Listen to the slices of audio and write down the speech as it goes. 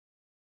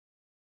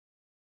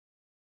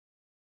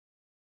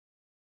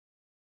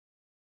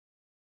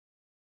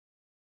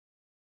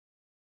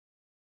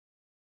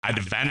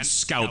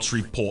Advanced scouts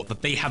report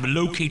that they have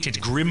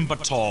located Grim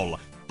Batal,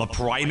 the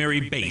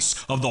primary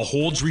base of the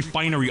Horde's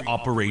refinery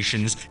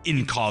operations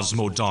in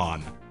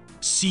Cosmodon.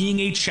 Seeing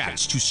a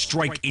chance to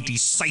strike a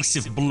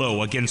decisive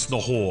blow against the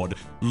Horde,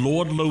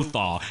 Lord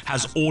Lothar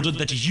has ordered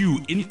that you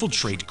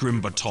infiltrate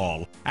Grim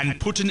Batal and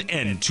put an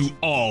end to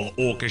all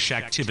Orcish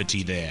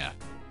activity there.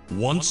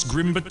 Once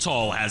Grim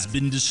Batal has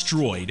been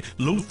destroyed,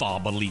 Lothar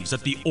believes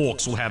that the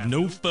Orcs will have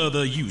no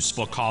further use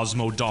for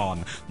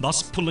Cosmodon,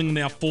 thus pulling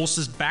their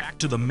forces back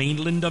to the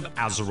mainland of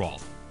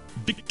Azeroth.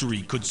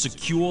 Victory could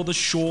secure the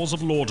shores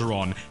of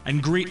Lordaeron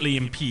and greatly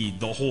impede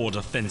the Horde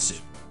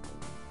offensive.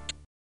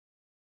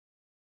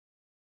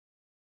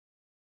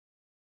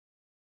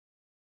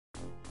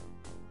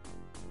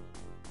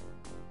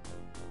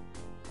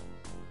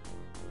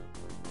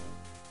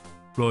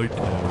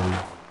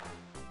 Righto.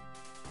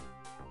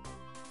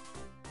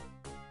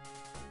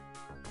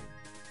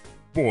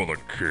 For the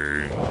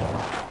king.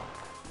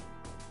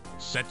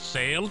 Set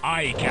sail?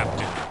 Aye,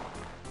 Captain.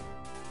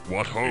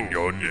 What ho in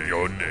your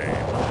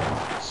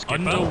name? Skipper?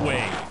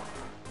 Underway.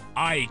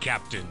 Aye,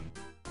 Captain.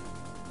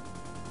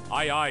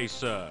 Aye, aye,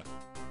 sir.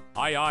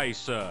 Aye, aye,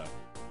 sir.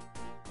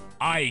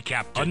 Aye,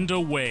 Captain.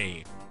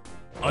 Underway.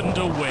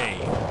 Underway.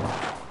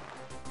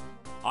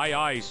 Aye,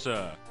 aye,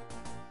 sir.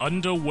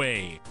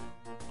 Underway.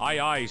 Aye,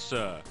 aye,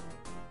 sir.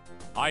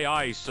 Aye,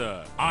 aye,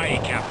 sir. Aye,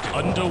 Captain.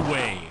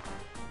 Underway.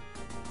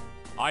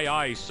 Aye,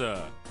 aye,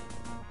 sir.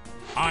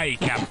 Aye,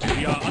 Captain.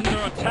 We are under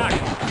attack.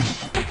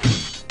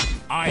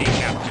 Aye,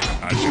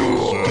 Captain. At your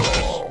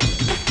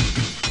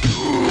service.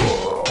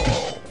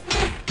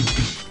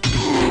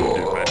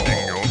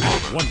 Defending your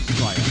honor. Once,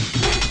 sire.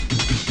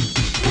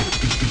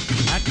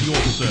 At your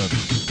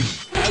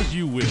service. As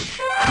you wish.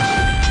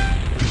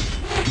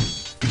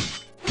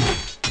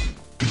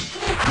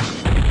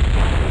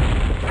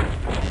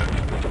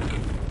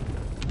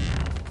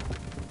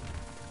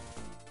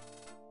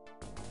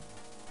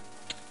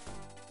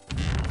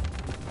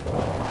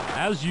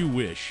 As you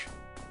wish.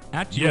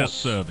 At your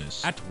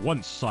service. At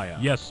once, sire.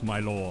 Yes, my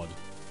lord.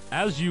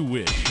 As you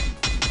wish.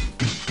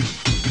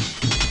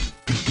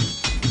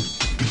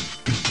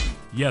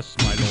 Yes,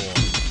 my lord.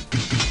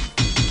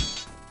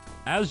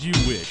 As you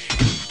wish.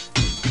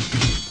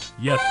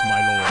 Yes,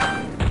 my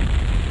lord.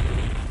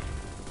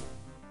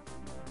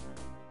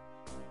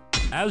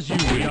 As you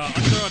wish. We are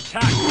under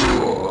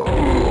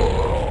attack.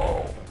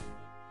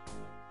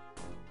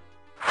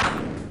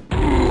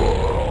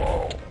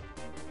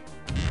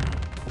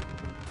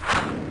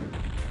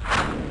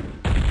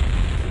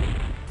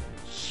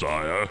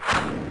 Sire.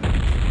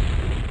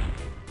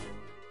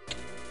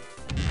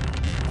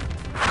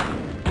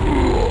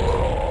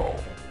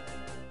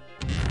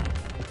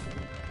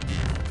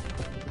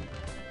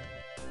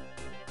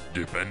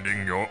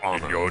 Defending your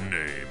honor. In your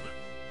name.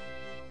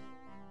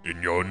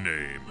 In your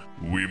name,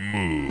 we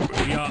move.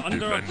 We are under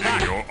Defending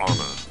attack. your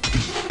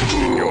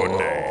honor. In your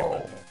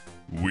name,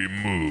 we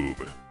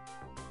move.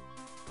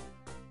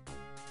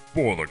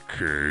 For the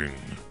king.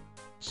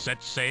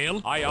 Set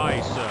sail? Aye,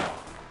 aye, sir.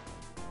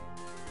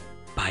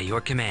 By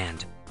your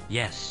command,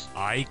 yes.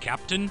 Aye,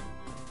 Captain?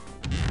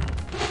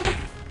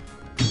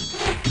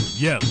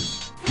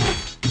 Yes.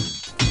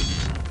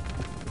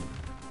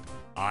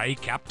 Aye,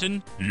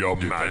 Captain? Your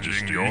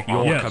Majesty. Your Your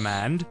honor.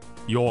 command?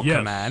 Your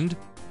command?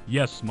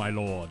 Yes, my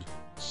lord.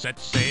 Set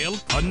sail?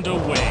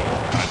 Underway.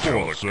 At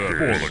your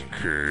service. For the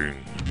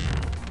king.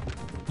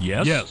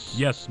 Yes? Yes.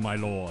 Yes, my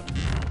lord.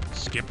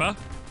 Skipper?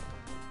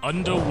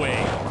 Underway.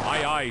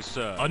 Aye, aye,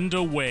 sir.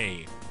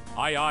 Underway.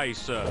 Aye, aye,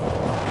 sir.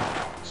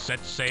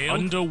 Set sail?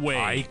 Underway.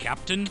 Aye,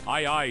 Captain?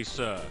 Aye, aye,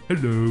 sir.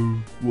 Hello.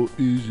 What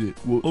is it?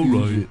 What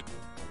is it?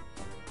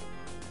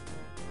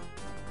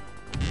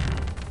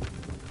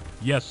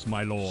 Yes,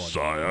 my lord.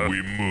 Sire,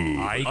 we move.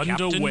 Aye,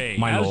 underway.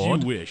 My as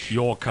lord. you wish.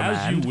 Your command.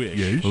 As you wish.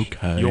 Yes.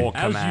 Okay. Your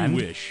As command.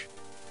 you wish.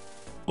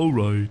 All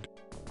right.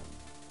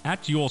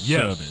 At your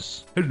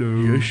service.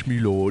 Hello. Yes, me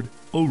lord.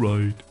 All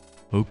right.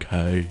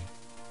 Okay.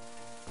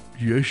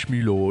 Yes,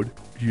 me lord.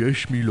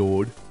 Yes, me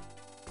lord.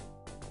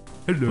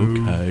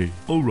 Hello. Okay.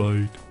 All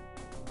right.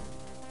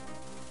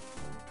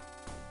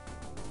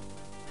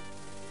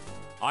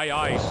 Aye,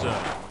 aye,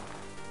 sir.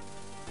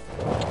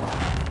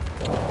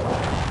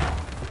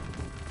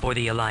 For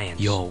the Alliance.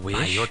 Your wish?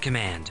 By your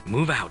command,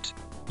 move out.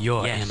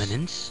 Your Yes.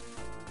 Eminence?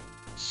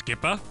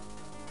 Skipper?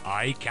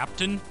 Aye,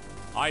 Captain?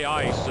 Aye,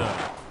 aye, sir.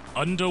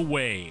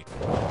 Underway.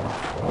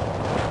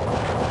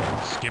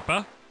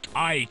 Skipper?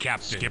 Aye,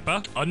 Captain.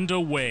 Skipper?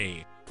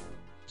 Underway.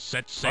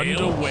 Set sail?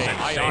 Underway. Set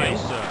aye, aye,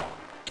 sir.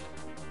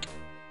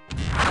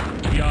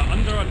 We are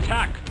under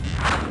attack.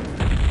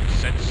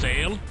 Set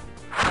sail?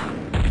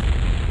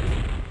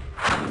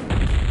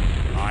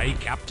 Aye,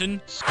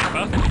 Captain.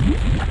 Skipper?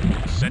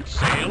 Set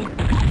sail?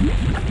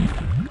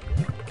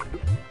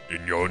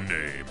 In your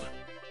name.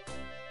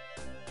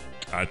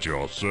 At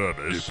your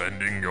service.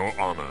 Defending your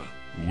honor.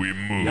 We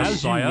move.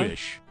 As you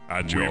wish.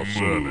 At your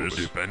service.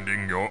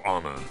 Defending your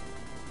honor.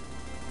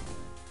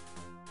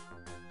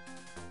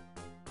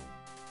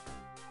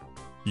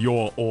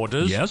 Your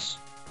orders? Yes.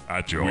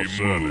 At your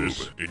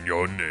service. In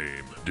your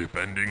name.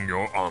 Defending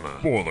your honor.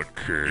 For the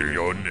king. In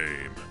your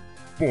name.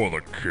 For the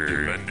king.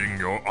 Defending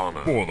your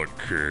honor. For the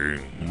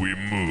king. We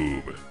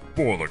move.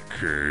 For the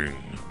king.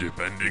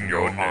 Defending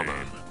your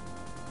honor.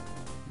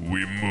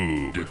 We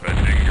move.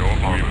 Defending your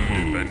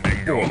honor.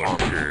 Defending your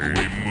honor.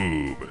 We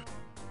move.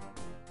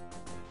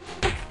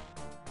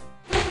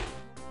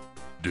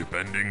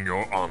 Defending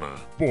your honor.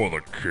 For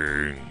the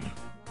king.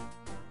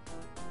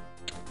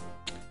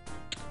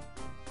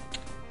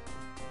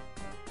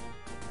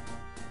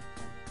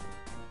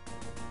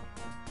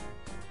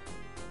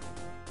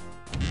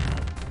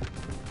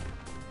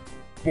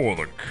 For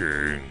the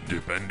king.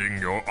 Defending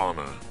your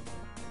honor.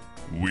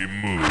 We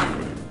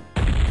move.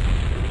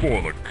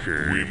 For the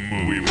king. We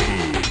move. We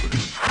move.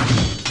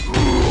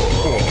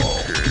 For the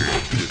king.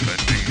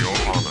 Defending your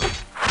honor.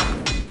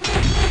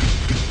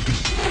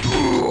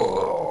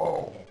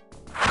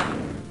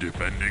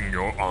 Defending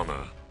your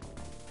honor.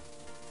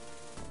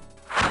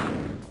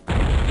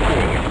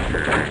 For the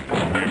king.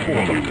 We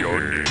follow your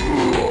name.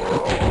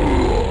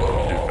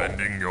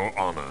 Defending your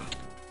honor.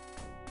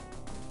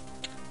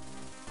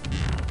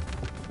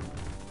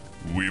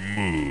 We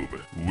move.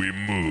 We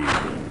move.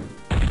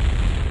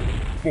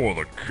 For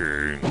the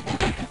king.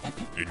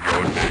 In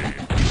your name.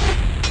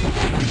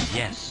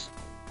 Yes.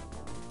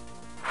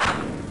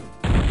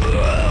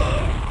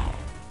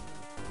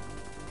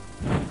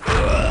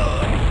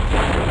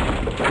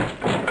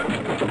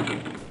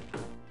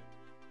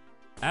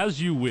 As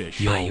you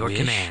wish. By your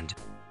command.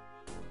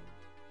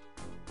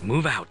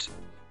 Move out.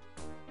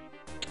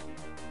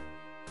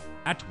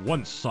 At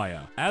once,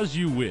 sire. As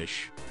you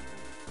wish.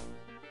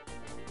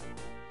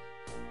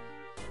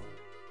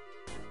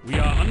 We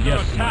are under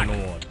attack, my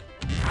lord.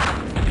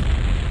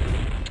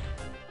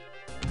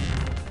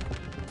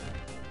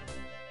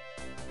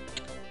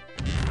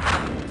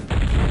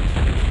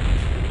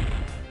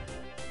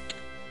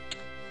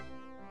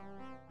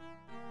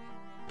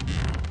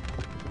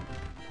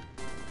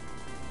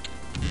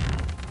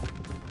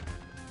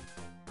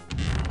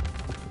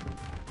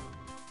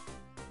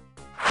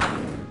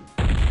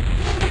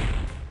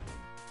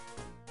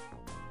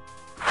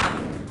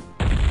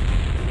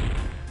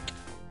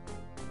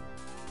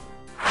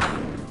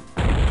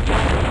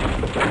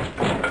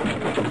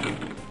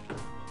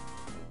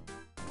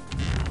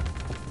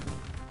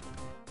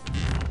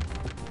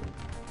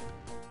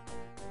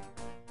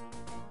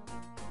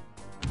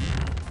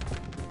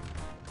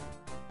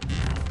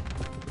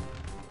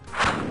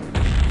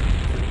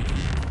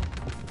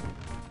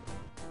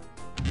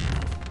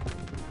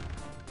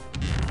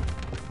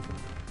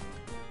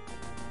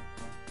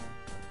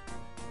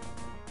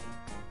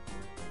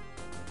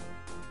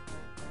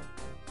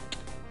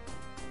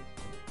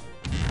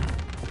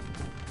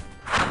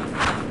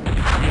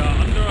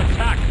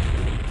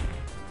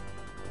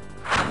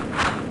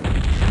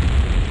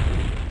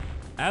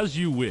 As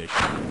you wish.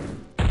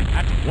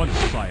 At once,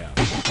 sire.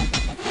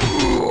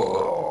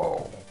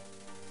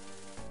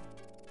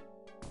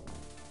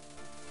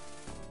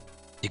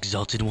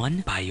 Exalted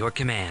One, by your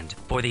command.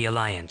 For the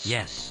Alliance.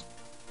 Yes.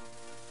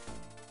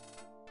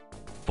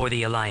 For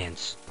the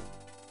Alliance.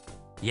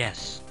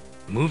 Yes.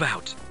 Move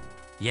out.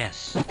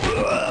 Yes.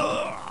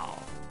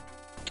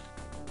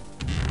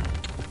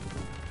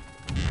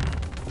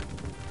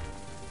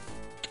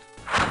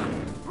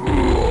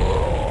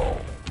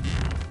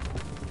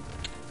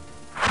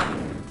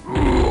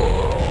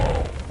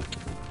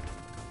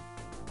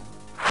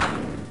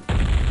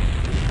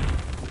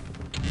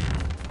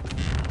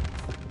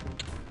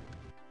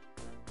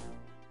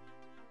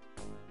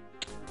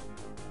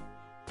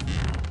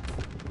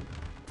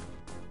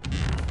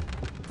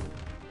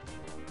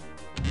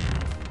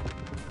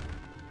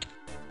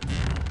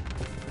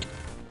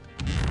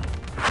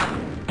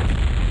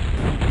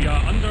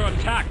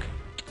 Attack!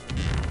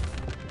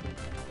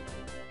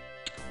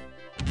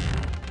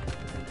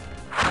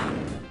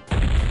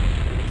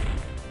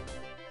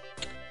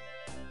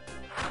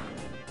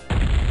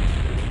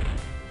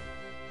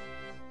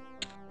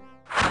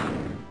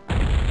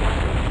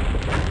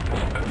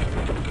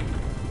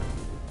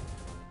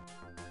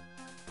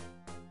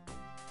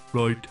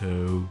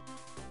 Righto.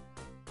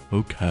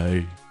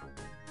 Okay.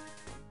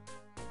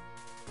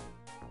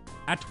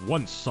 At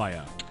once,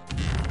 sire.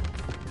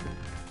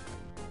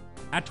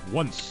 At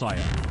once, sire.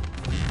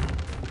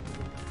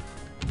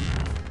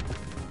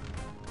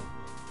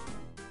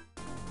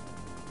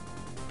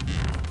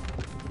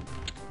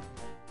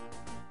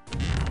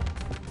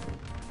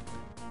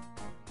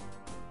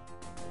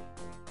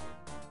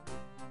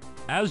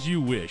 As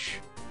you wish.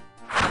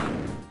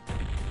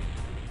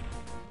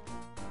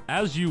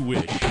 As you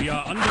wish. We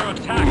are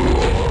under attack.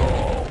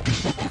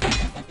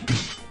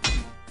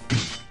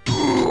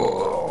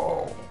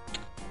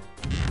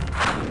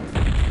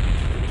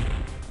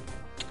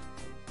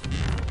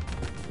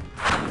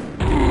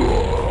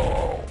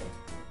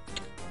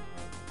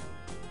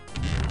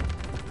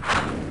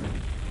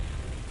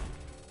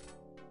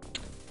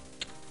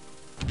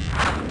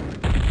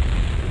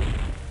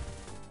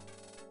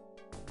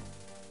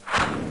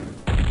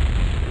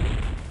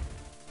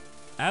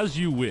 As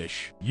you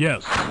wish.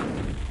 Yes.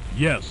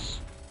 Yes.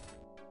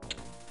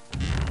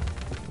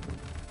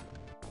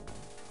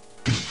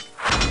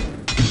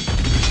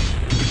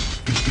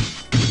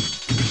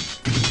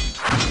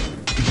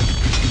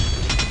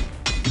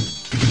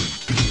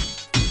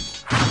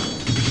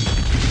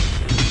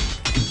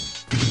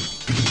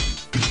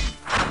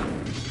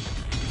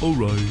 All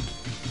right.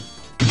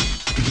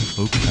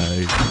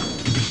 Okay.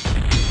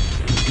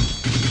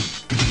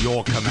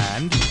 Your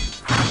command.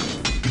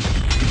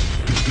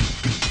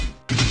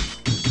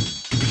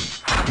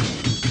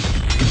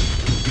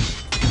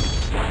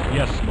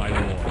 Yes, my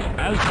lord.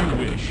 As you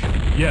wish.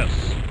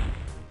 Yes.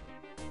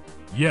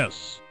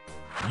 Yes.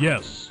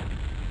 Yes.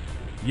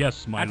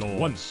 Yes, my lord. At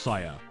once,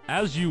 sire.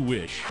 As you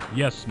wish.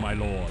 Yes, my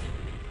lord.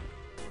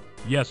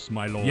 Yes,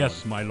 my lord.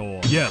 Yes, my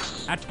lord.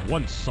 Yes. At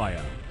once,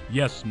 sire.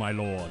 Yes, my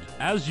lord.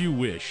 As you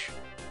wish.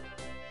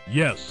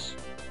 Yes.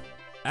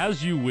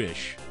 As you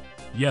wish.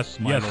 Yes,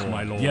 my lord. Yes,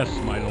 my lord. Yes,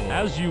 my lord.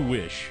 As you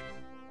wish.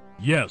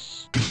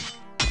 Yes.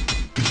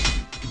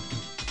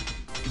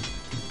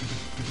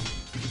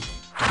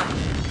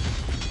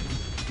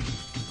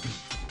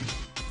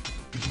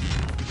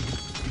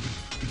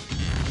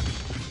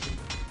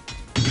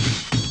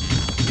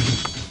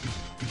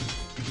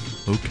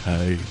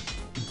 Okay.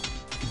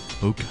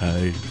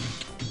 Okay.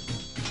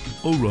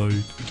 All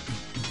right.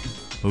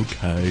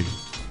 Okay.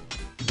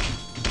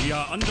 We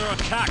are under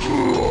attack.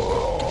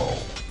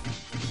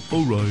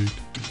 All right.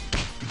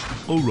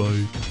 All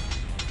right.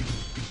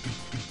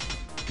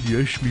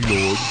 Yes, me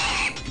lord.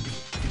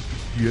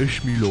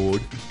 Yes, me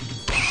lord.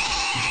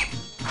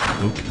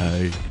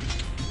 Okay.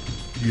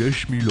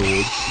 Yes, me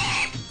lord.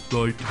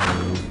 Right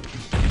now.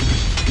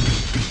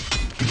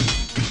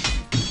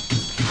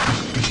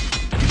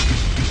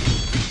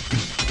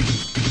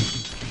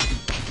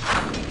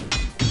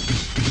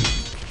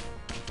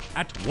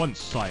 At once,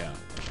 sire.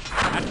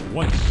 At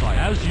once, sire.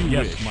 As you wish.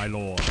 Yes, my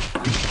lord.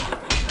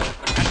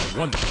 At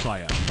once,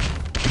 sire.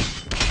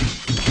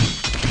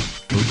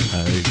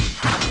 Okay.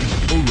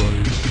 All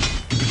right.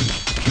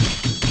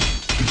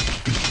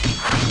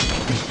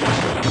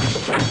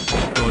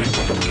 Right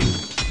now.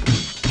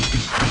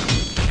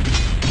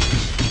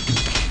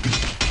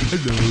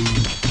 Hello.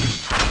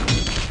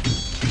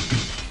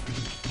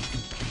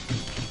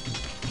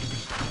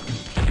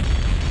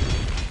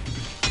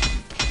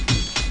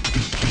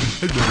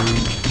 Hello.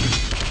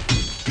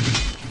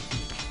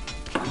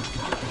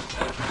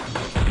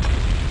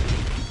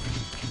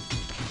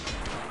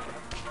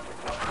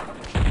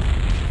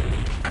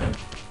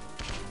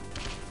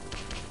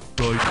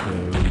 Righto.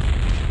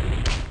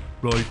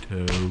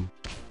 Righto.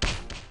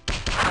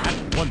 At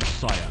once,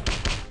 sire.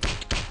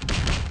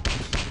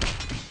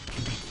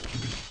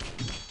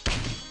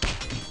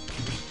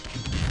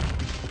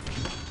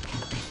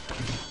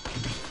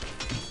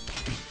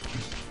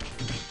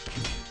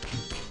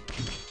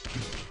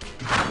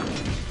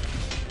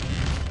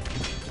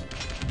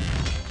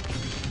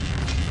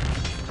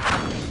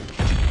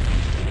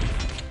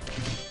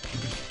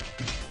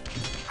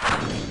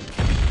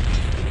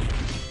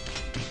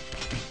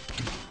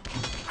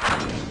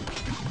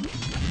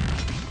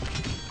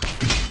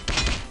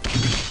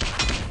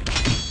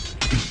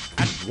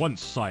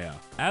 Once, sire.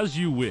 As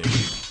you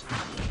wish.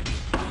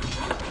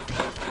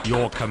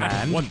 Your command.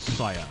 At once,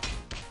 sire.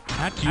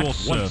 At your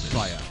service. Once,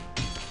 sire.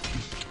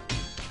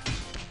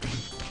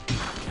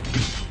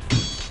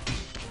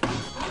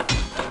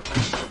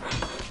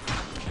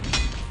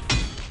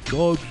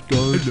 Job's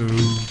done. Hello.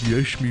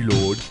 Yes, me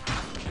lord.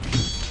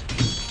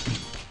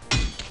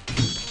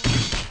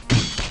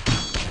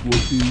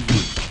 What is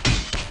it?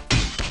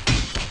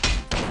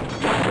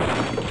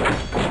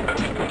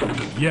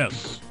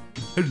 Yes.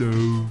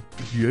 Hello.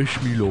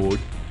 Yes, me lord.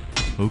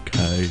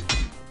 Okay.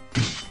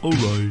 All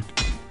right.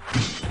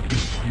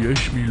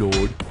 Yes, me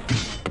lord.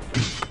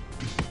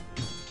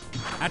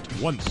 At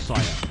once,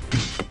 sire.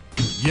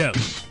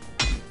 Yes.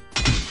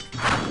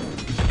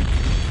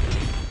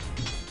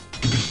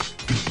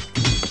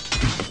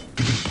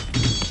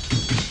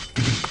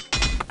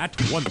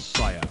 At once,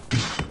 sire.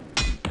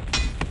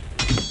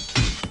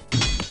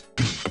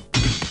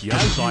 Yes,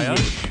 as sire.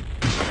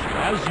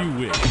 As you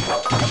wish.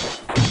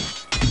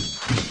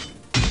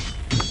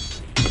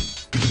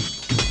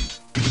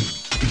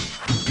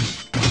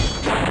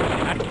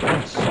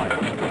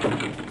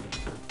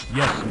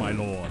 Yes, my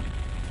lord.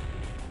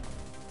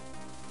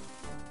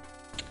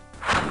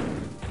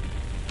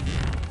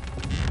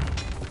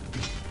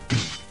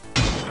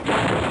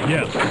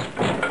 Yes.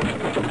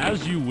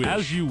 As you wish.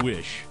 As you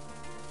wish.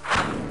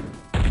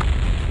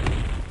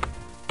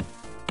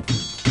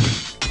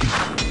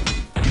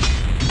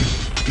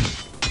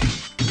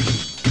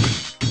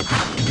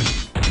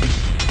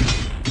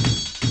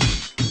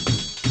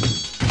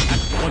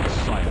 At once,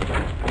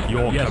 sire.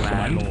 Your yes,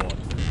 command. My lord.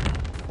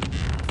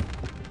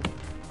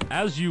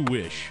 As you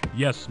wish.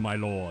 Yes, my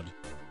lord.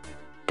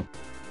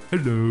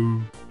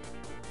 Hello.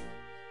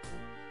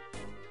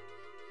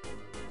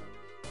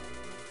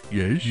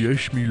 Yes?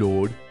 Yes, me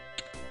lord.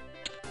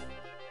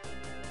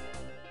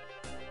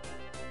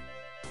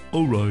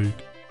 All right.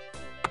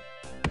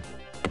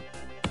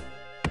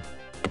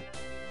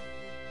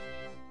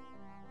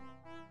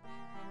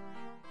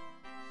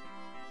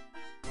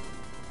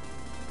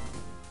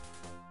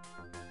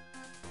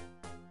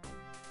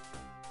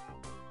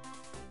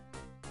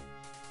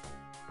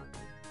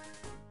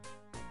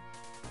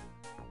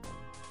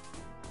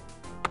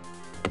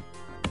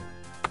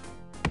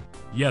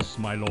 Yes,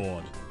 my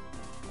lord.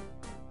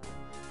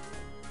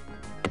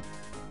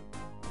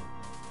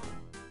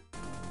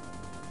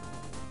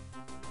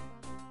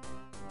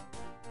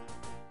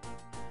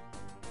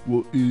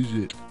 What is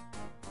it?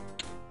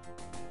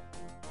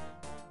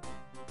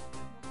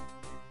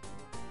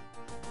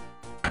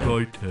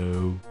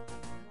 Righto.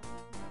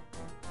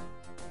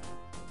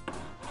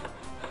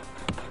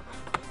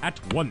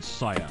 At once,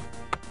 sire.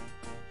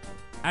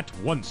 At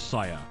once,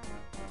 sire.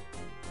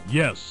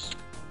 Yes.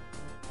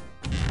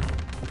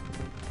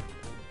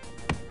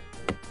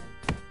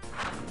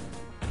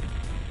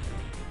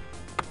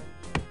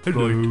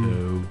 Hello.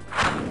 Righto.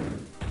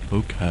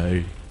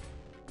 Okay.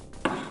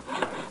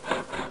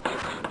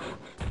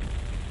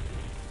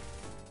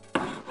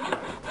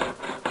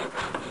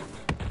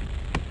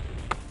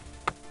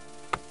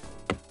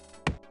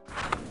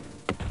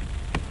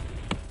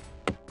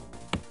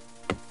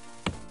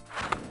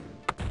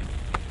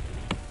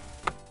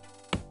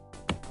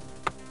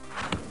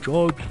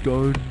 Job's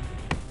done.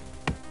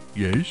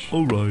 Yes,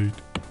 alright.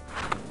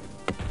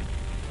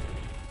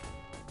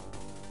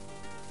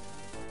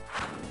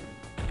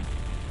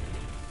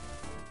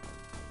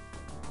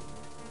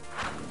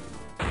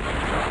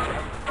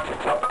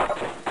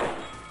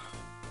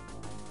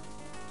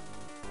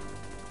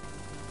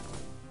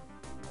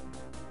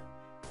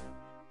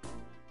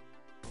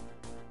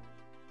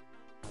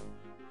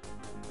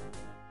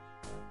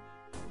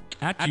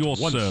 At your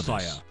service,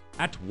 sire.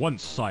 At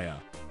once, sire.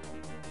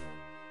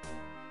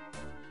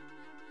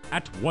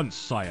 At once,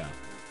 sire.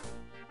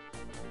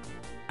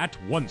 At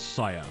once,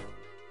 sire.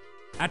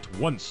 At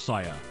once,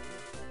 sire.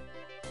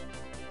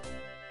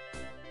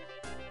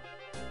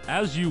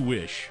 As you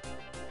wish.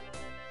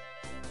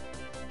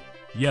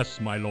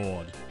 Yes, my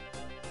lord.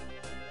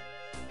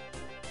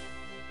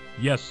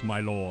 Yes,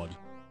 my lord.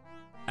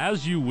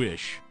 As you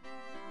wish.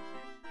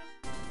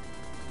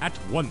 At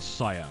once,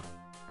 sire.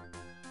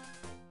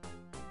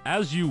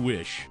 As you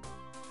wish.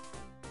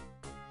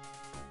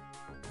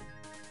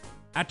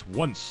 At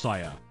once,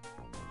 sire.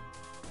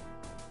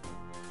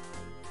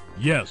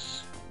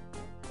 Yes.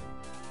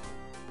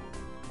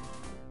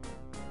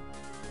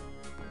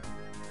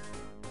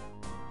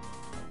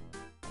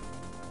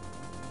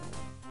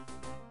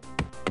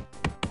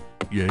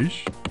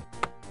 Yes?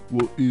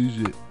 What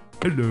is it?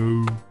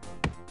 Hello?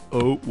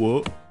 Oh,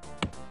 what?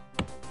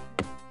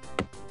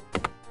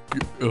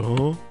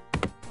 Uh-huh?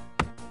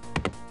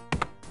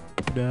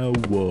 Now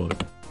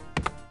what?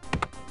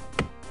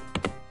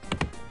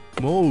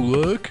 More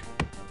luck?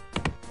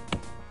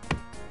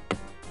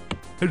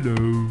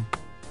 Hello?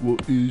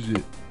 What is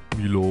it,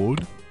 me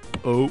lord?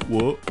 Oh,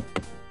 what?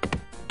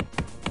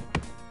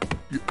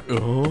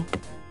 Uh-huh?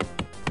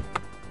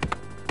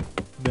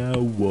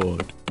 Now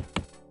what?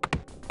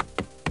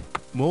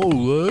 More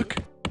luck?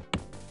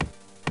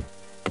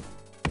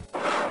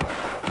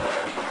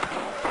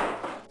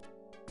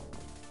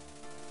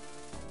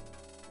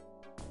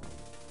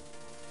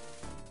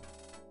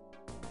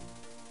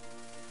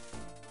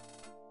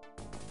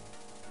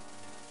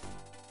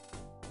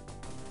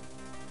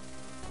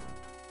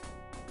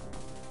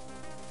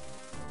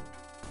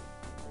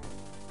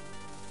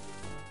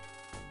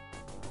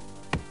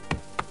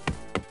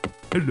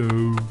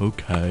 Hello.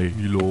 Okay,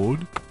 me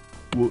lord.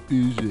 What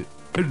is it?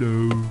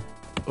 Hello.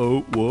 Oh,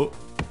 what?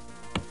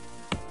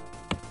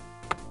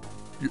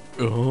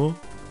 Uh-huh?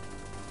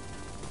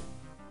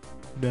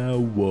 Now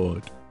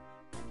what?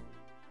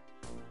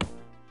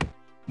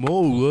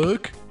 More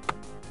luck?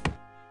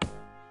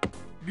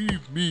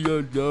 Leave me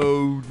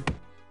alone.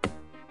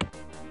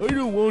 I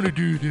don't want to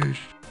do this.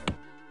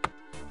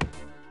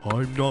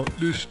 I'm not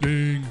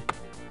listening.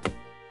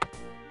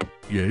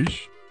 Yes?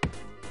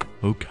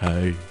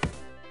 Okay.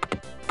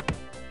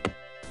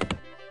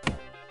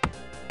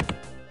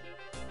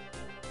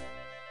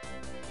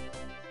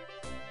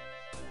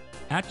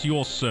 At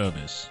your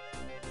service.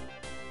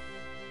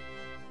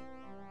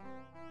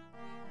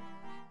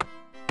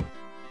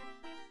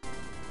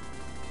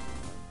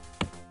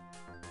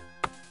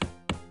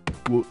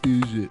 What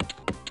is it?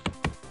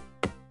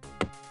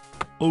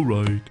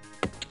 Alright.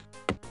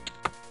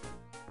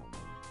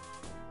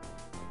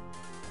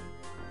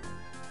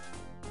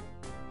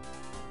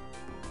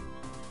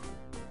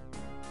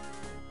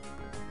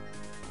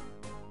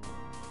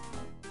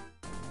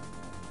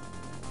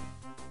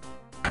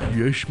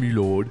 Yes, me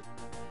lord.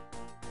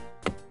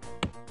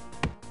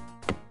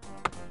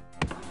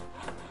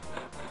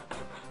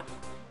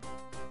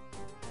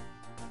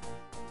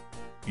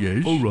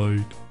 Yes?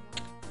 Alright.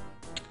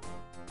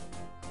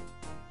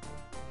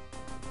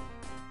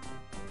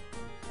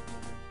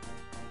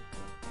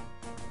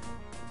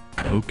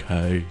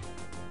 Okay.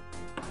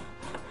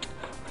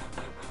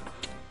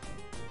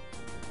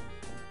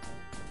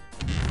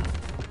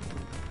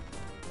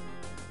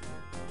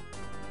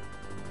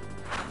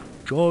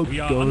 Job We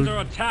are done. under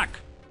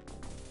attack.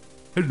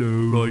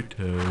 Hello.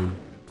 Righto.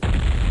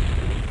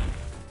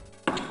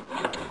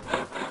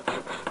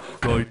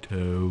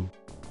 Righto.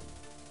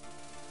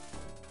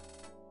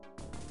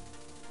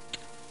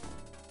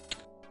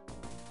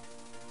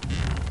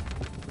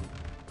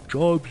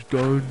 Job's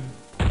done.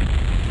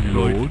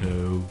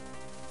 Righto.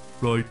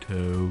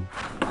 Righto.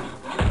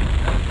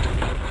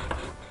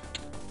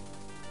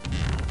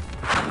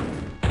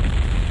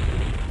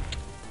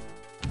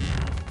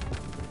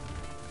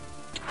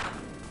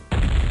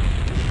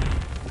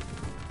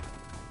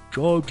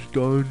 Job's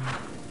done.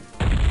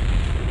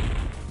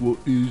 What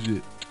is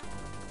it?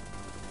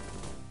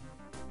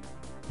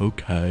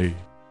 Okay.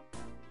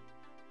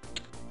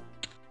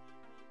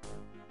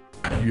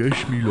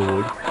 Yes, me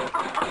lord.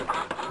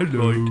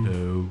 Hello.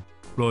 Righto.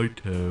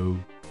 Righto.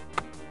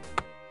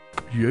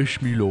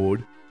 Yes, me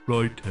lord.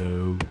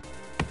 Righto.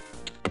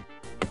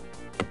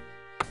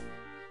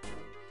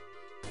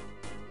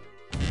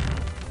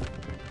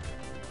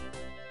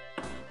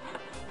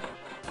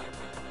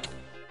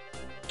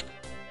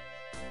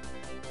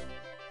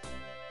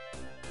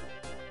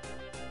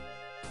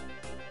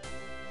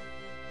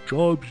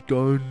 Job's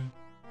done.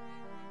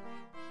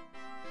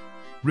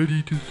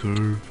 Ready to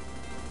serve.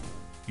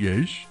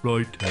 Yes,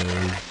 righto.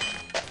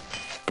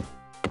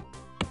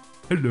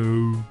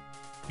 Hello.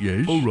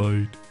 Yes.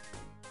 Alright.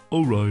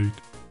 Alright.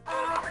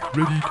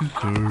 Ready to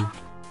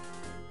serve.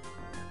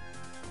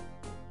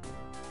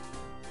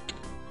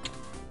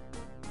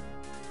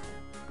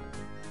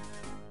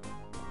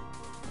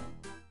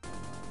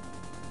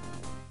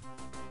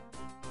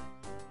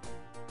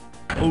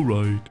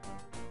 Alright.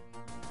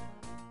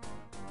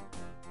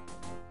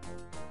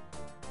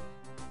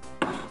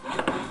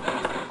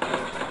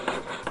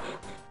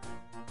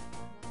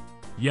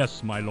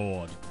 Yes, my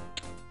lord.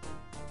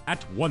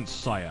 At once,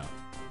 sire.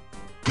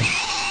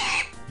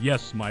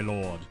 Yes, my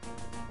lord.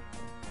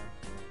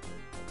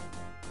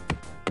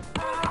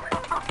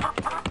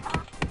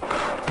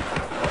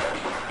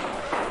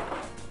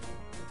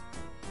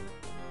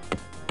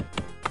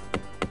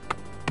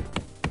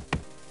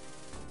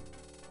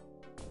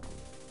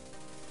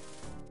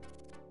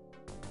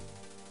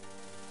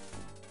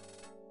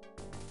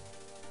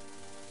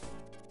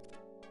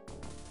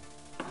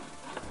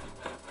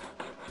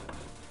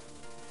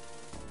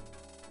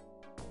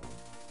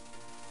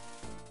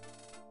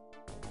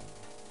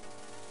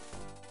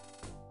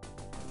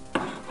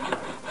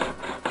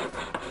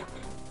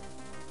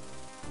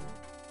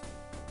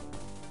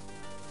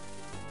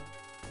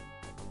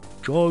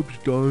 Job's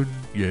done.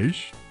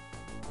 Yes.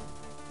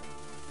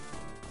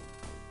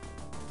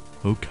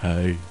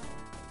 Okay.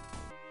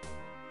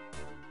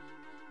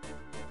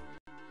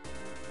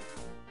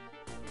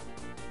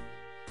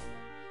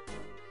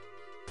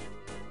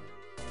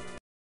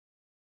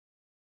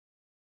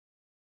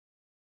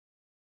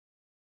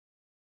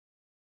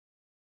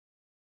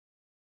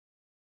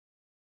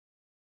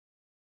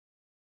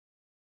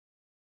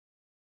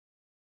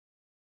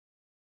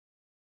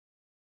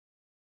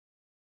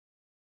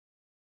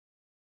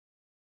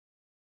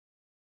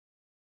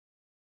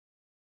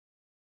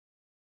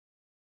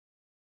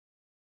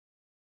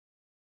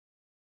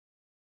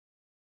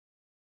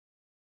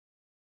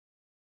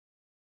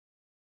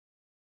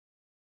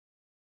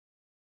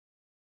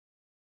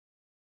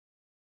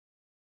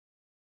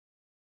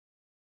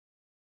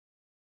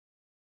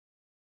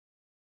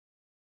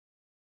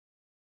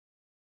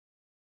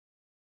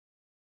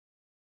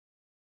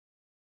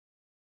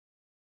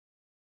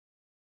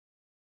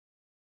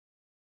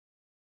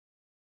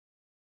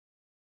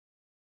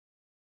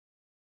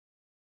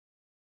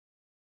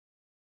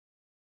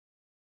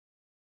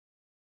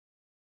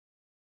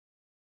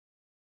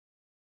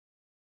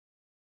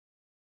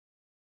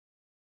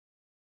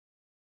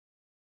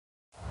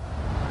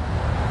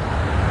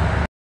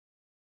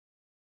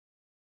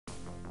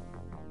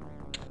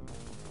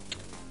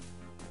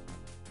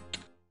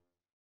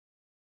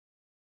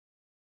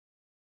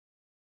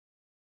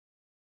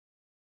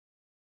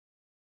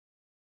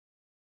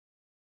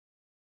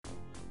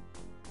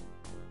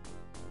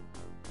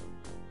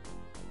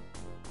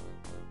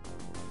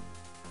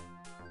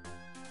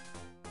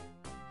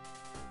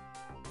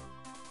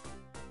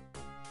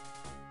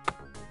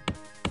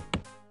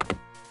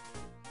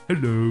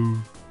 Hello.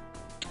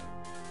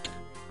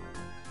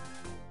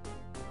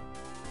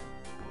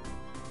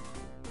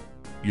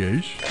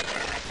 Yes.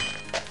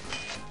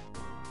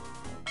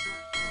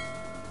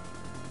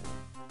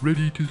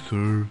 Ready to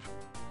serve.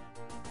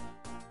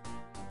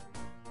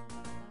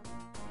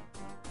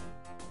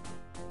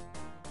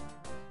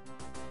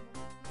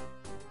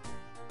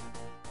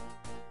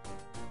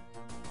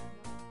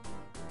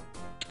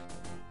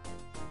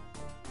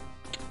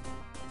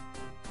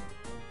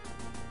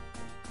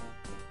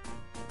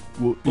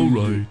 What is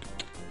it?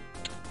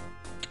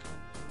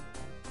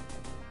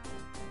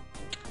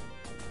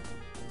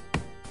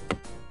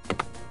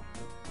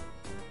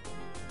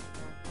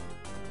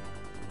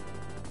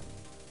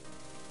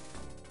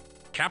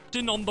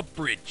 Captain on the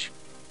bridge.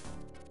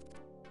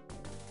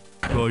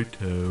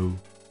 Righto.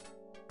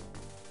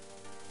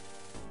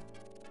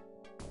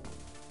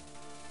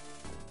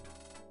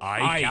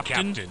 Aye,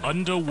 Captain.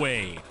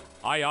 Underway.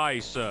 Aye, aye,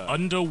 sir.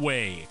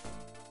 Underway.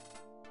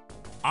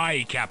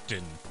 Aye,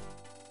 Captain.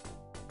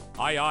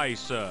 Aye, aye,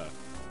 sir.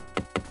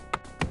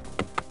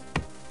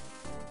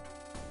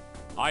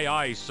 Aye,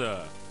 aye,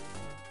 sir.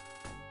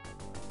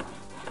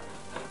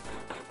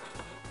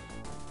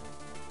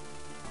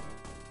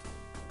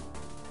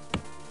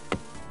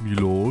 me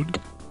lord.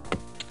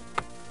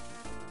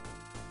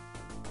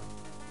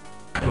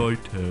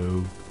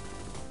 Righto.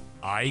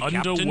 Aye,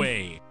 Captain.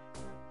 Underway.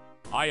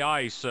 Aye,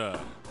 aye, sir.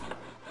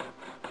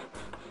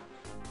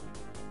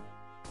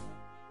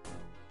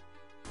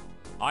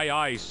 Aye,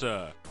 aye,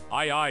 sir.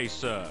 Aye, aye,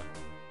 sir.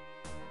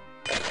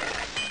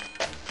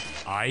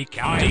 Aye,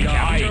 Captain.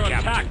 Aye, Captain.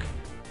 Attack.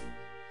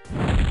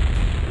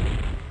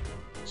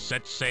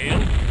 Set sail.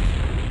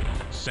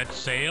 Set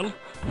sail.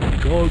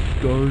 Job's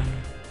done.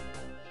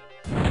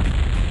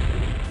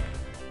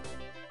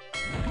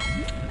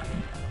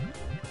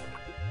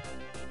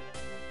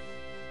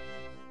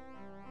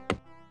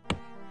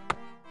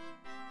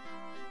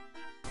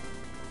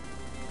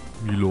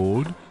 Me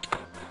lord.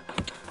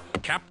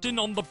 Captain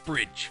on the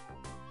bridge.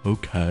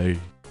 Okay.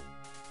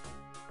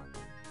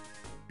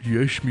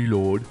 Yes, me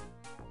lord.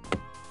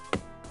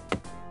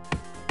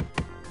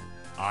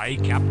 Aye,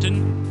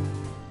 Captain.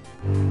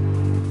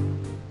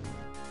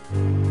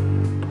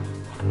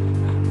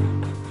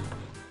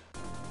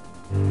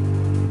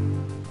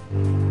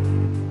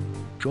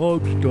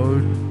 Job's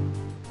done.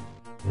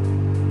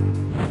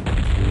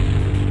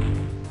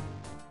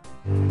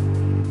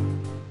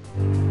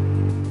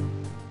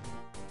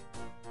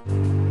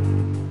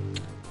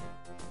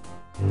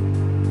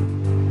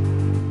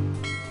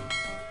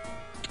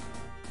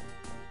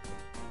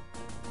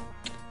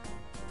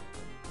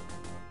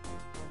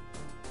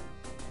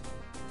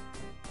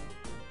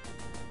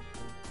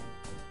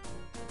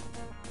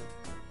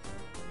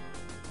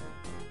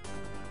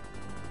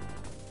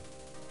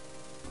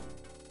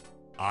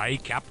 Aye,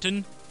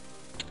 Captain.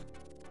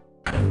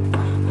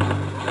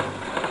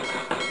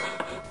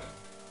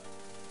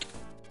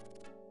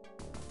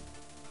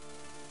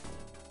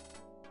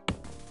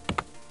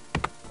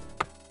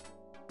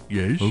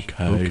 Yes.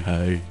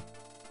 Okay.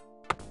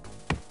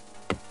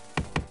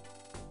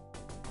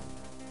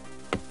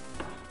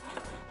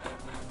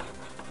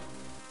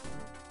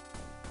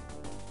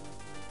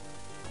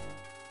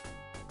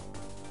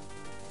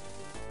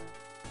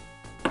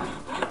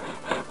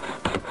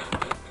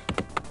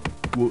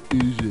 What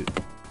is it?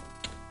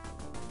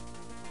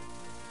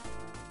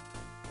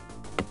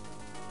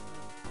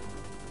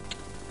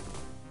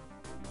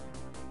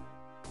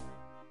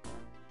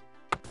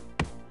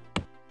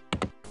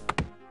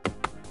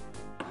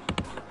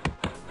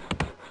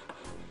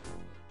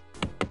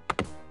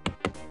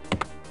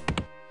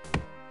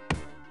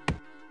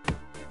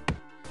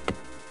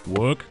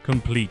 Work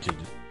completed.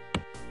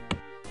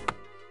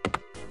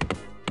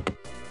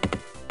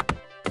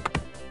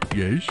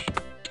 Yes.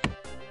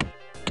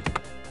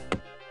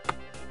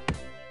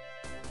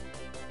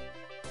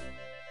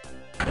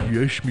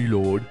 Yes, me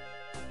lord.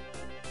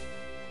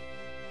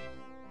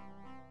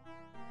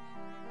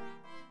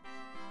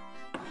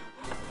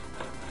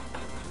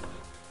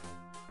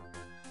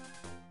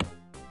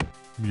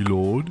 Me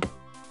lord.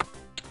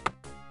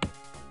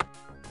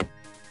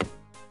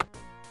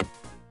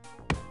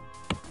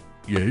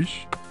 Yes.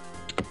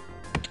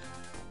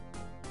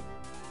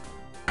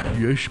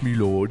 Yes, me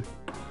lord.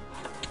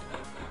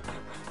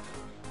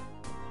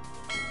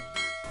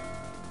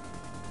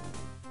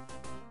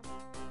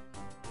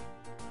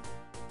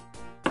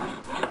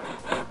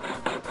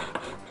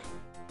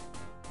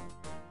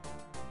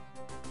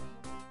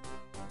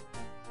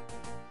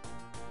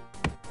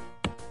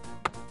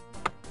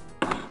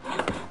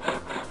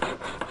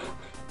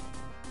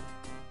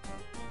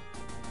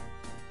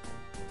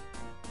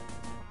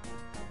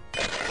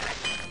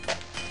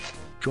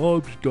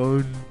 Job's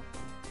done.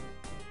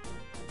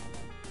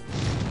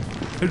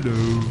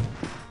 Hello.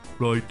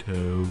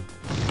 Righto.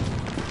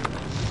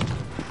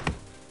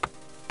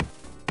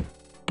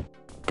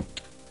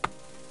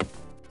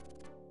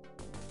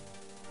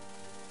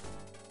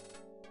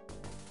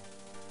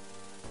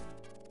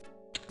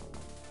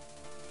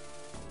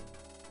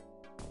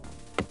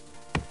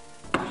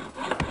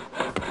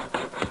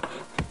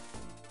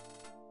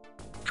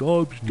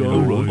 Job's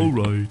done. All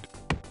right.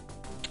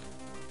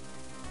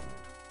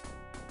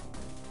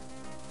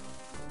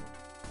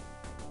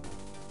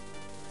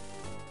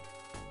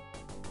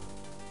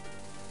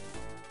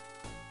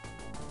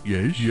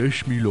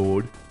 Yes, me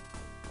lord.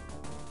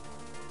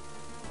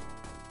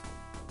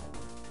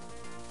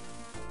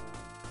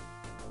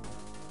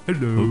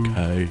 Hello.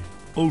 Okay.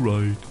 All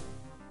right.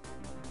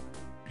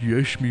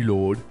 Yes, me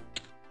lord.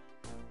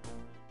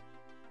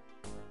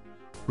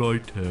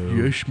 Righto.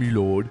 Yes, me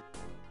lord.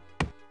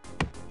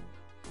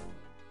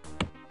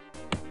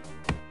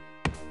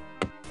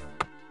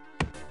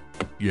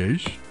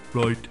 Yes.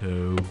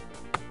 Righto.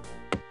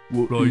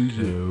 What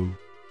righto.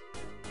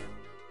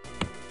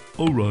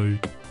 All right.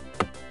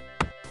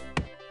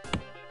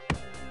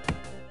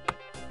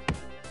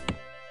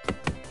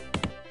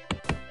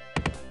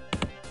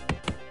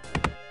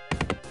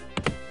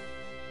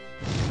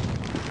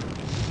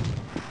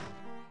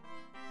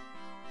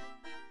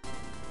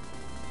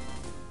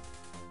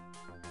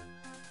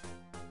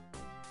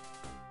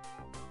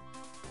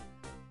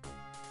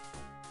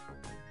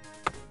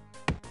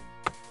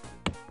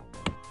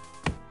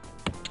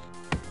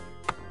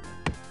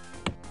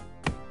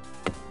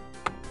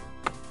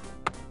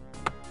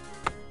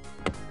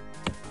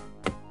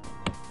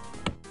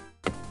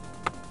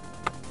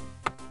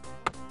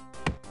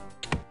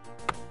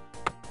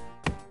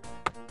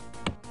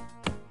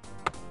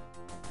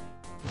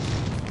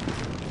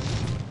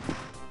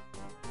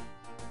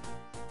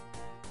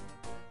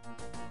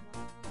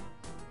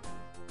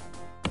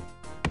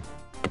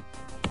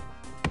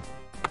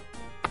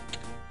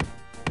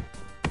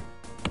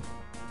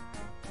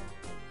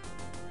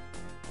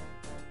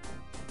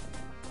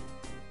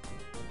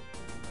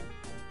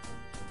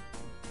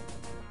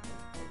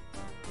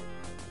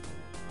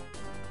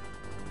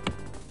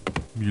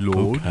 me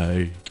lord.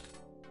 Okay.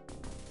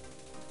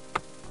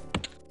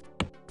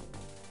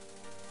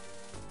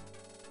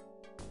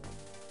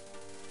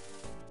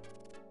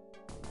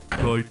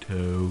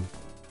 Righto.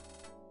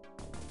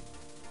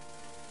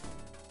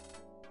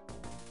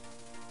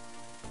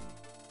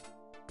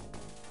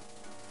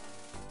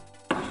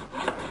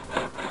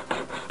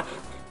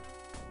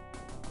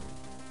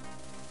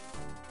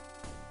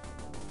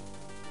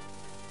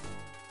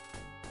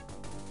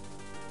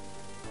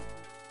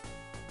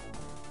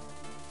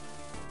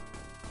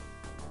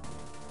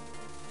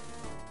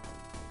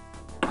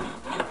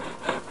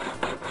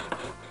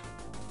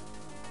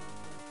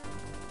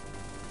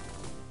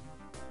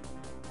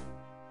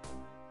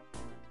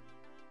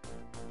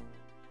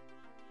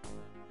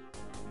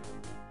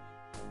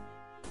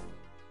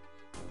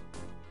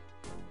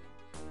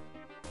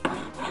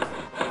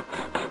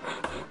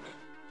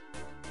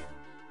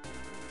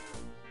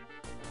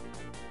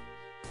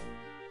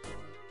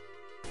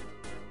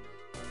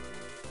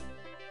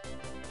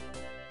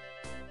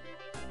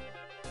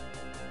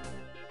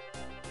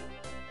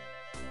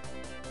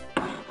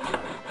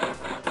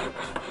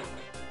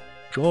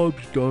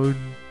 Job's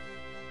done.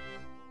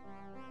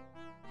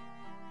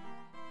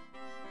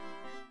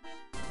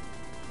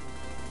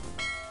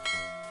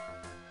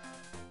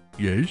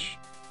 Yes?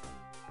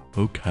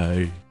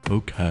 Okay,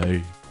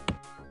 okay.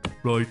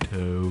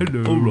 Righto.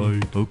 Hello.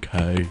 Alright,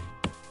 okay.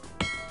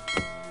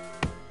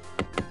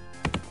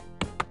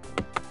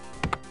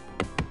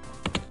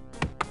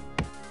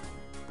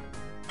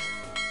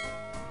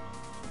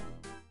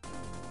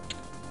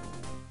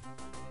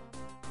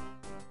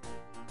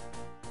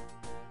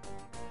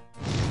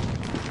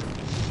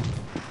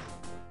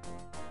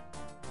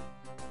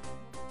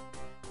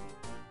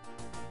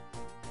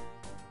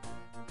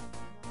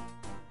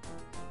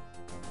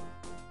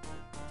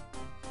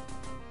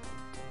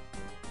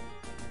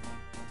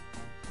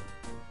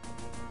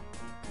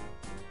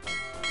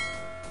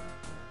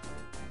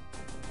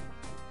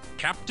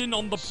 Captain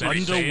on the Set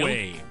sail.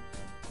 underway.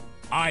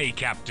 Aye,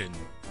 Captain.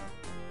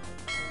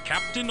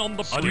 Captain on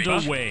the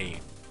underway.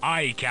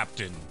 Aye,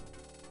 Captain.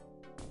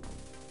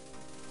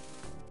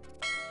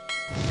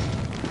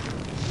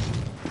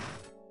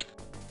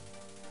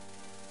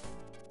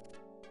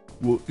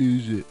 What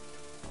is it?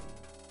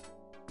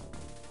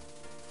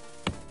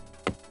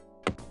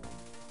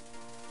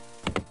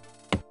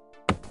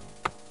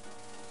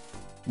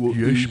 What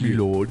yes, me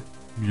lord.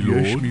 Me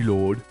lord. Yes, me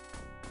lord.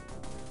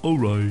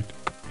 Alright.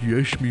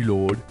 Yes, me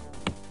lord.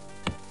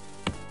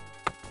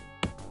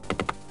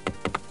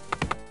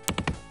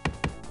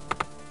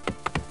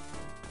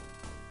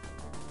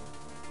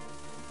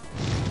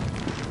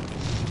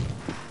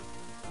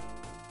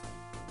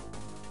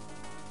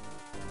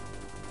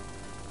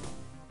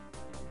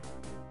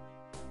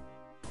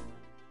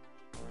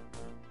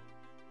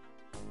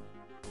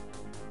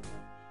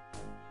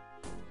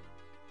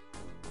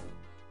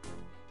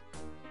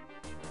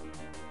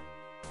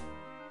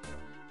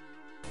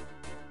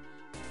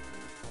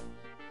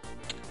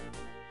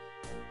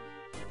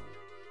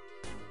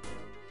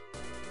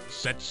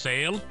 Set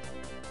sail.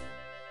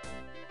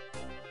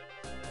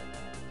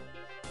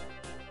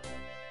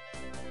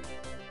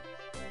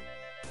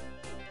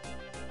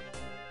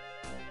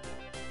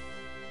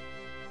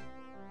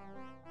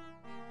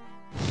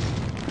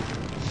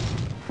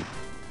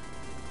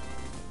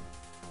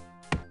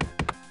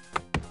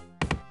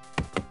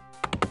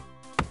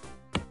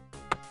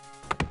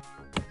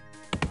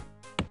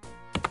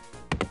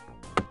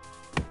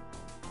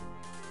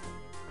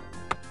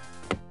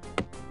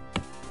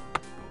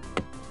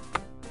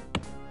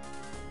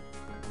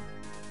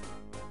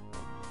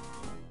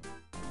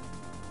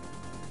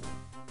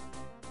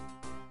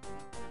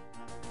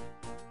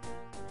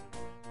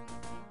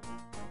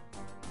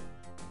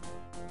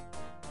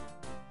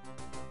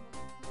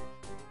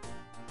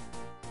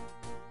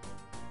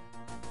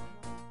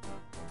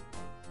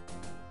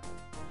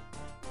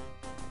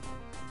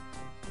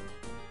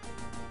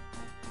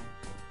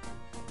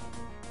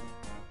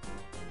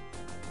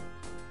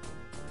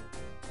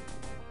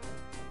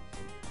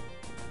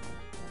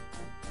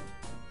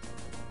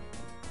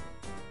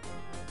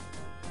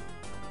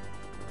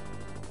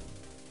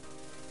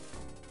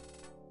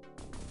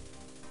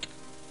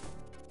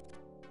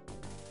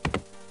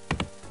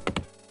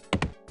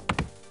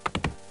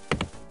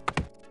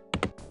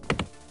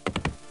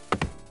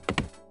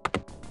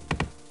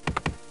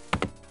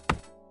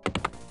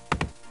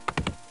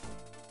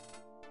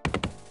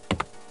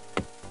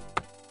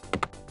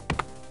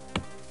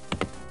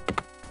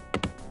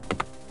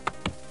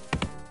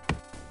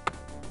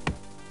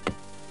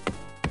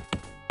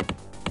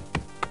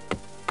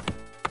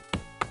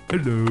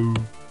 Hello.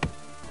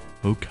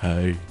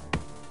 Okay.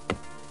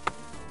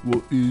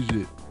 What is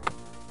it?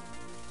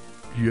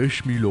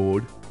 Yes, me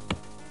lord.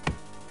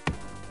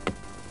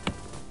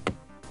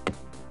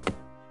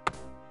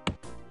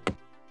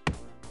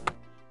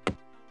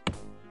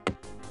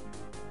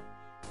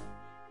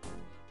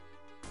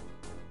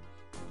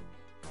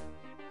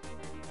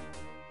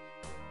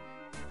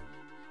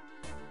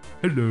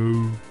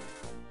 Hello.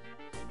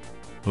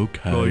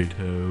 Okay.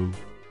 Righto.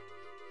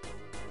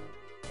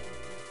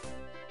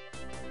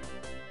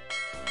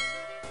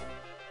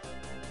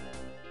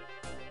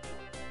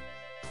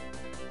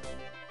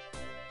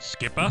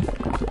 Skipper.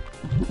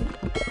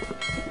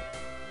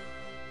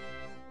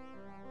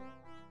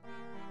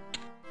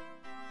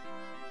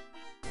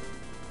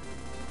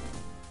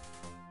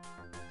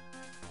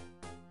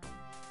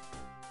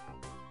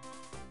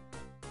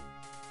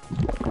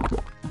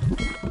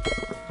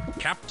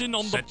 Captain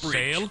on the bridge.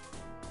 Sail.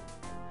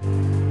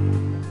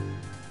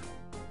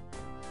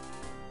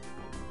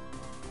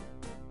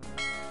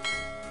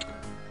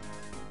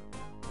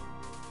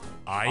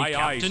 Aye,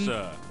 Captain. Aye,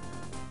 sir.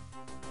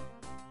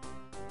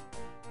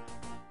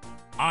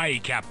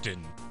 Aye,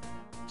 Captain.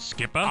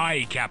 Skipper.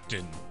 Aye,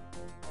 Captain.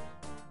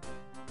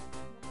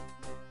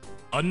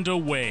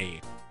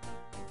 Underway.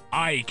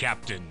 Aye,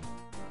 Captain.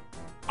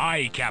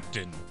 Aye,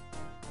 Captain.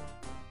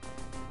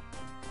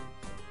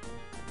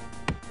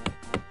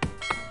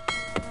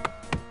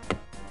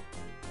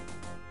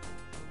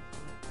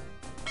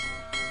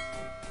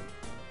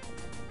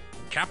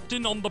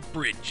 Captain on the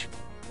bridge.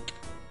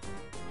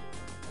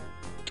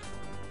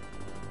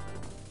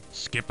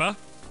 Skipper.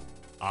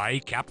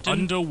 Aye, Captain.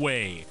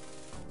 Underway.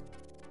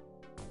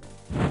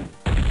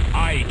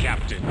 Aye,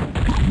 Captain.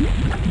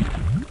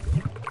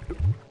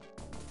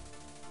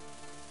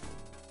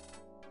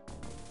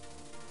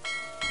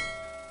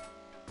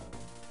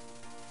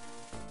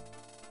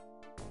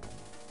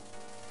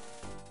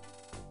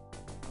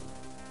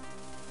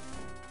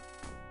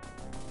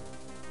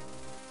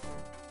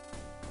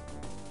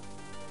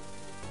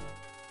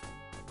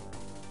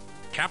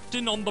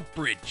 Captain on the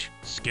bridge.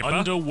 Skipper.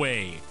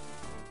 Underway.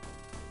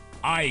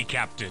 Aye,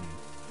 Captain.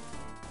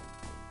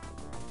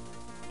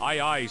 Aye,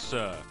 aye,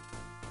 sir.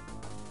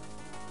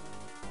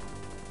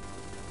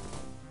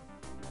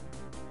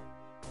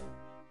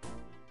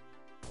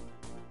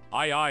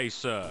 Aye, aye,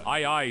 sir.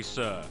 Aye, aye,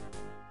 sir.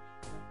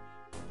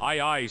 Aye,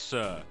 aye,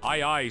 sir.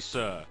 Aye, aye,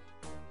 sir.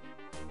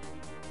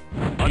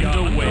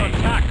 Underway. Under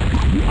attack.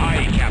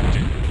 Aye,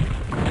 Captain.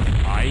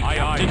 Aye,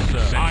 Captain. Aye,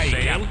 sir. Aye,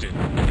 Captain.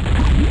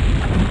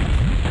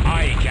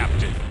 Aye,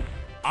 Captain.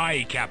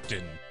 Aye,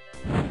 Captain.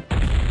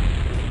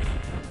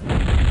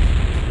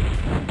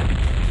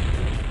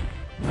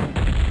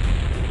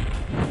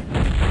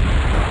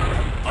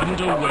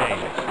 Underway.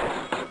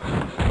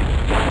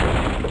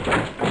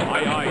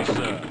 Aye, aye,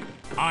 sir.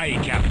 Aye,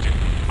 Captain.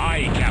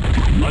 Aye,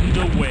 Captain.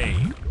 Underway.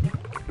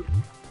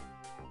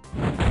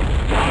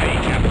 Aye,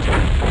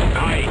 Captain.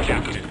 Aye,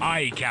 Captain.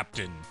 Aye,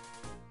 Captain.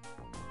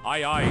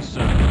 Aye, aye,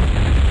 sir.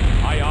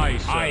 Aye, aye,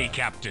 sir. Aye,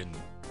 Captain.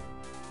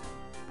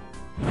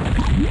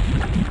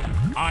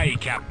 Aye,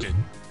 Captain.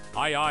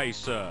 Aye, aye,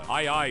 sir.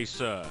 Aye, aye,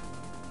 sir.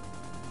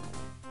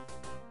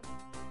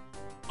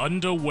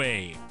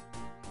 Underway.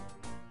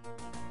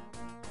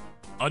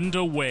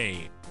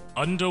 Underway.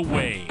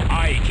 Underway.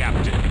 Aye,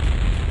 Captain.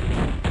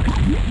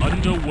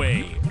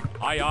 Underway.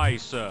 Aye, aye,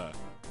 sir.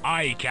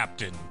 Aye,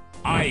 Captain.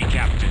 Aye,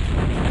 Captain.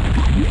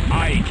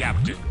 Aye,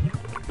 Captain.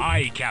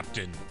 Aye,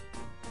 Captain.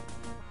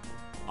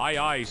 Aye,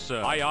 aye,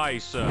 sir. Aye, aye,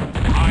 sir.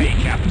 Aye,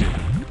 Captain.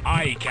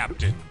 Aye,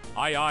 Captain.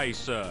 Aye, aye,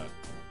 sir.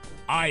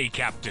 Aye,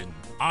 Captain.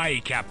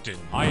 Aye, Captain.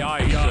 Aye,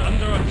 aye, sir.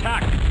 Under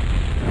attack.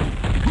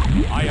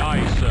 Aye,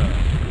 aye, sir.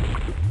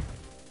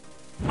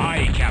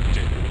 Aye,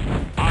 Captain.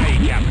 Aye,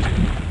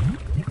 Captain.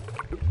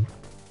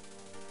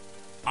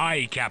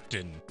 Aye,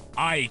 Captain.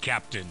 Aye,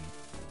 Captain.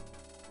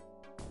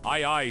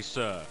 Aye, aye,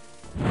 sir.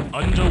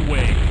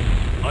 Underway.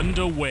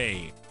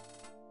 Underway.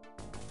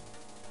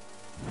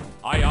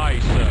 Aye, aye,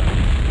 sir.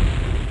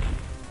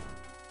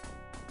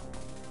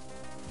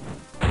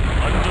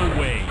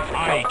 Underway.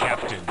 Aye,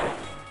 Captain.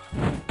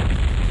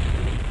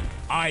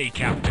 Aye,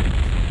 Captain.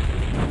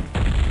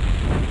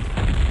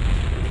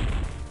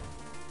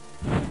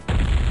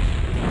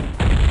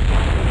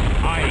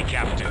 Aye,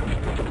 Captain.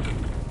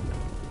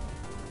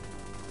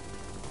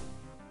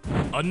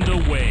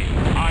 Underway.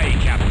 Aye,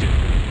 Captain.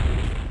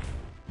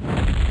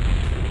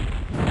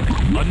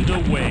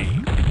 Underway.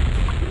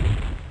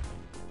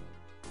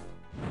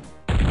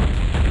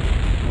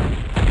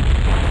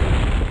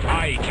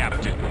 Aye,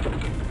 Captain.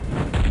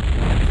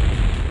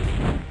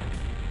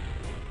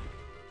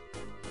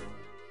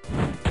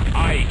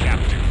 Aye,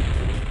 Captain.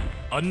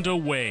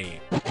 Underway.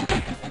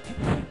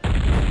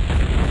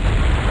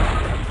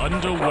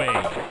 Underway.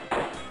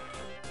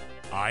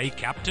 Aye,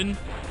 Captain.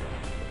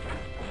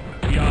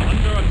 We are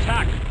under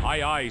attack.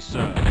 Aye, aye,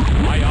 sir.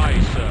 Aye,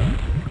 aye, sir.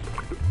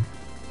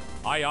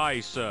 Aye, aye,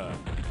 sir.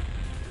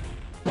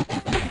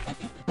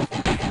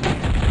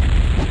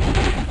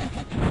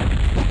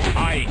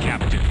 Aye,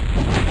 Captain.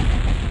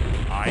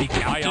 Aye,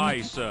 Captain. Aye,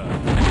 aye, sir.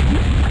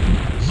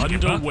 Skipper.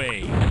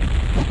 Underway.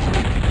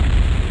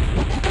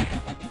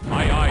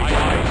 Aye, aye, aye,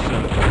 aye,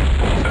 sir.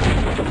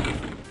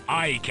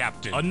 Aye,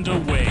 Captain.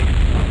 Underway.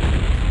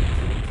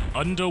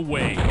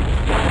 Underway.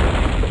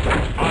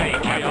 Aye,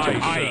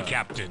 Captain. Aye,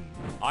 Captain.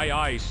 Aye,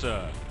 aye,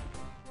 sir.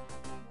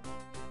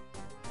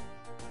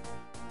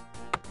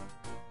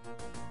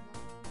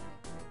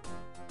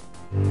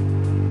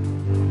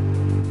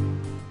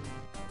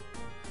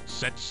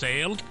 Set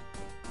sail.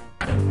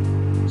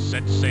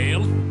 Set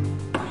sail.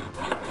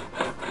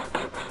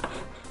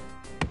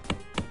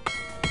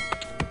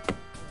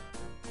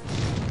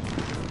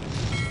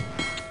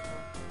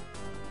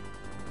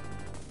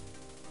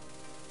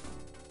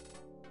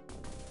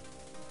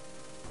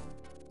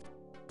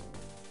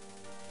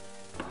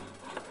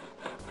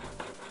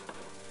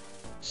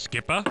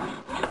 Skipper?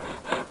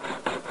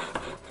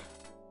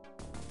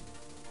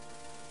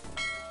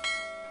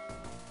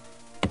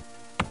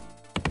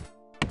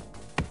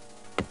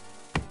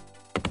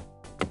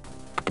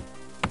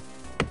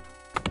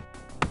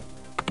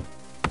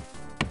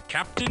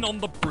 Captain on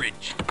the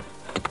bridge.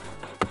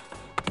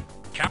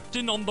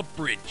 Captain on the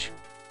bridge.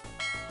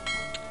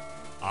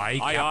 Aye,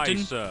 Captain.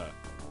 Aye, sir.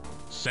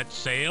 Set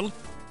sail.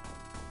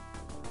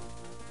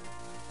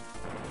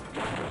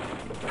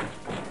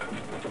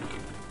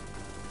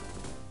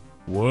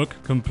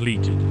 Work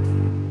completed.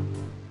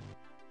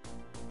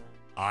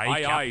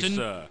 Aye, Captain. Aye,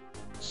 sir.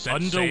 Set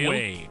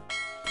underway.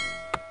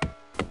 Sail.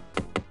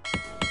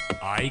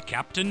 Aye,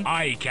 Captain.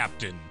 Aye,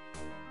 Captain.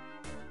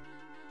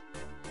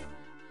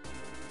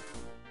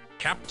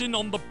 Captain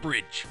on the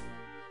bridge.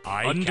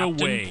 Aye,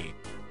 underway.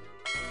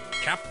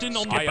 Captain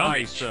on the bridge.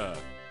 Aye, sir.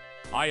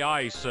 Aye,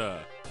 aye,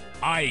 sir.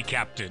 Aye,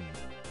 Captain.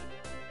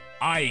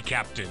 Aye,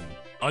 Captain.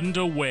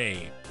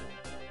 Underway.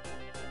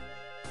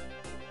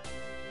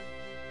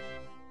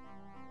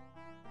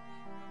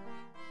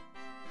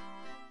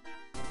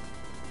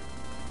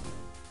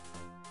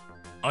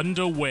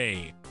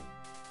 Underway.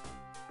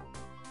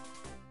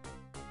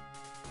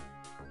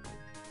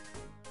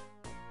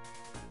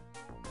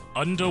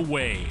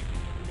 Underway.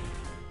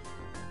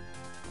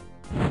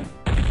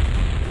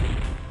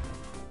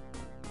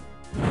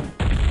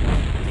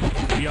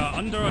 We are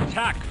under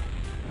attack.